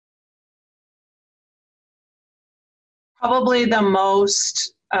Probably the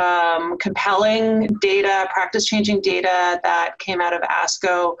most compelling data, practice-changing data that came out of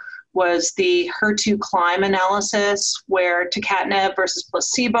ASCO was the HER2CLIMB analysis, where Tucatinib versus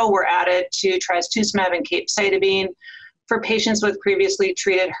placebo were added to Trastuzumab and Capecitabine for patients with previously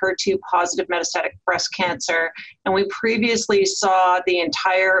treated HER2-positive metastatic breast cancer. And we previously saw the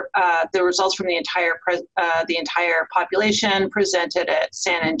results from the entire population presented at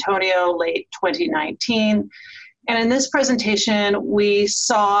San Antonio late 2019. And in this presentation, we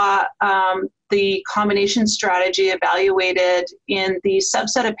saw the combination strategy evaluated in the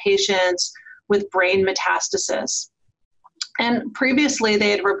subset of patients with brain metastasis. And previously, they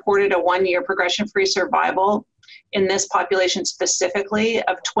had reported a 1-year progression-free survival in this population specifically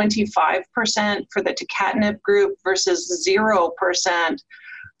of 25% for the Tucatinib group versus 0%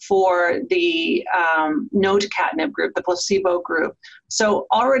 for the no Tucatinib group, the placebo group. So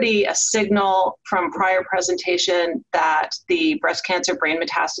already a signal from prior presentation that the breast cancer brain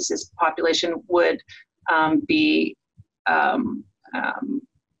metastasis population would be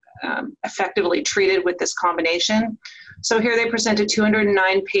effectively treated with this combination. So here they presented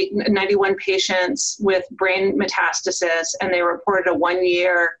 291 patients with brain metastasis, and they reported a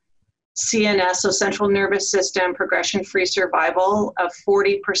 1-year CNS, so central nervous system, progression-free survival of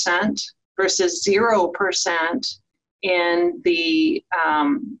 40% versus 0% in the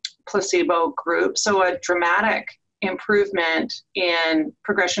placebo group. So a dramatic improvement in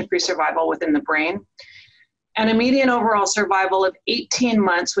progression-free survival within the brain. And a median overall survival of 18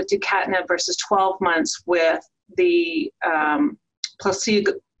 months with Tucatinib versus 12 months with the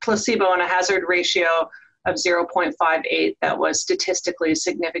placebo and a hazard ratio of 0.58 that was statistically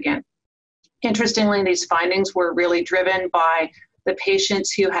significant. Interestingly, these findings were really driven by the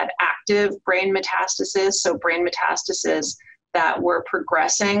patients who had active brain metastasis, so brain metastasis that were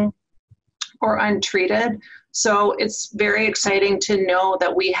progressing or untreated. So it's very exciting to know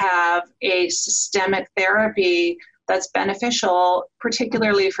that we have a systemic therapy that's beneficial,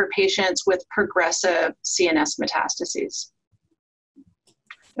 particularly for patients with progressive CNS metastases.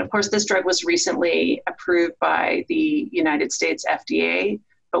 And of course, this drug was recently approved by the United States FDA,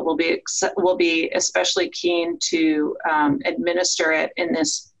 but we'll be especially keen to administer it in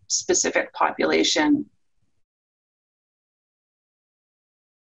this specific population